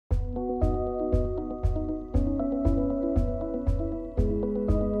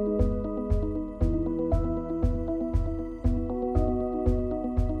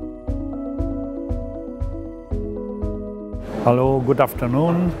Hello, good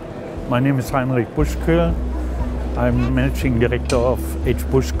afternoon. My name is Buschkühl. I'm Managing Director of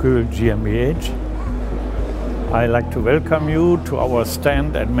Buschkühl GmbH. I'd like to welcome you to our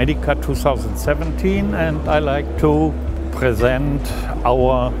stand at Medica 2017, and I'd like to present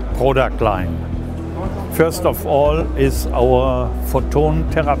our product line. First of all is our photon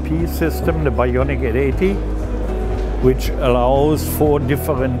therapy system, the Bionic 880, which allows 4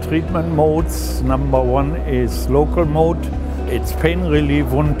 different treatment modes. Number 1 is local mode. It's pain relief,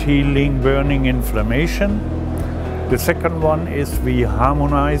 wound healing, burning, inflammation. The second one is we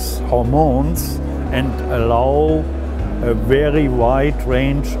harmonize hormones and allow a very wide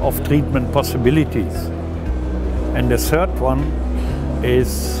range of treatment possibilities. And the third one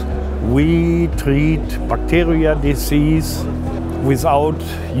is we treat bacterial disease without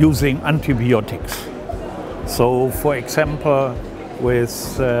using antibiotics. So, for example,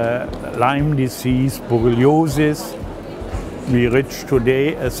 with Lyme disease, borreliosis, we reach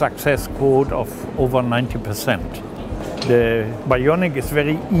today a success quote of over 90%. The Bionic is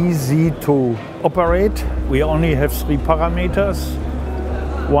very easy to operate. We only have 3 parameters.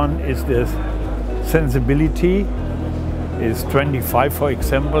 One is the sensibility, is 25, for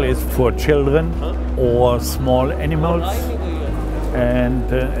example, is for children or small animals. And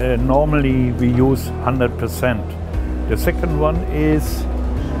normally we use 100%. The second one is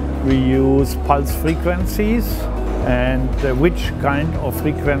we use pulse frequencies, and which kind of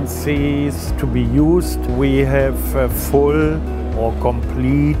frequencies to be used. We have full or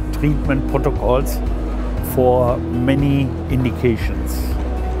complete treatment protocols for many indications.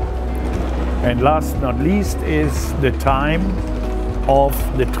 And last not least is the time of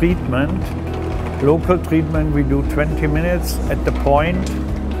the treatment. Local treatment we do 20 minutes at the point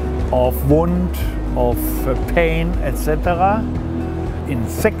of wound, of pain, etc. In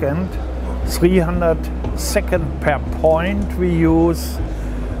second, 300 seconds per point we use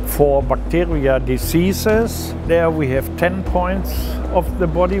for bacterial diseases. There we have 10 points of the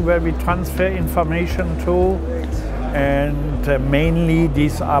body where we transfer information to, and mainly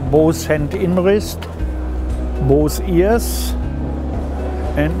these are both hand in wrist, both ears,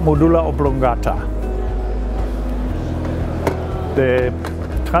 and medulla oblongata. The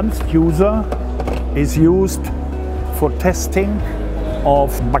transducer is used for testing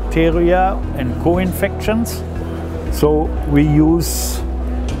of bacteria and co-infections. So we use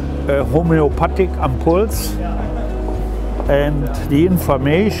a homeopathic impulse, and the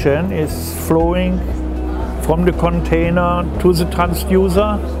information is flowing from the container to the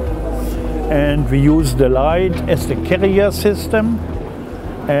transducer, and we use the light as the carrier system,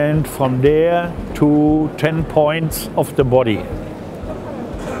 and from there to 10 points of the body.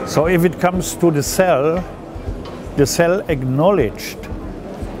 So if it comes to the cell acknowledged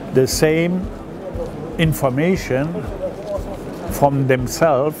the same information from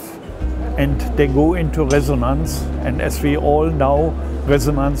themselves, and they go into resonance, and as we all know,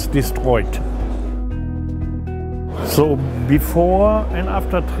 resonance destroyed. So before and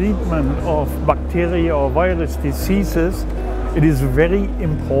after treatment of bacteria or virus diseases, it is very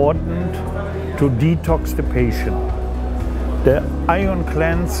important to detox the patient. The ion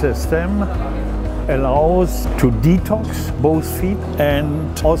cleanse system allows to detox both feet,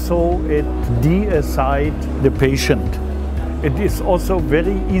 and also it deacid the patient. It is also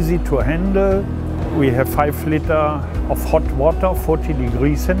very easy to handle. We have 5 liters of hot water, 40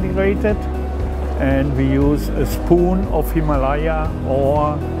 degrees centigrade, and we use a spoon of Himalaya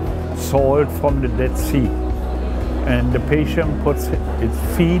or salt from the Dead Sea. And the patient puts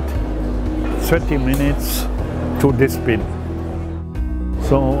its feet 30 minutes to this bin.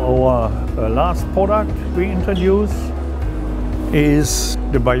 So our last product we introduce is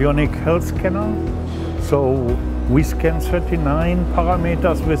the Bionic Health Scanner. So we scan 39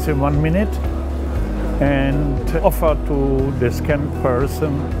 parameters within 1 minute and offer to the scanned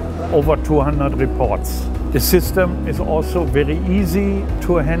person over 200 reports. The system is also very easy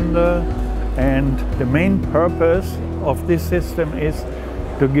to handle, and the main purpose of this system is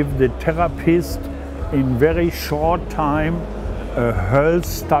to give the therapist in very short time a health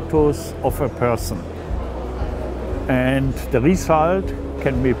status of a person. And the result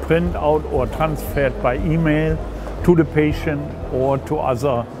can be printed out or transferred by email to the patient or to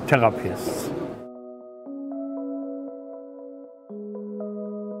other therapists.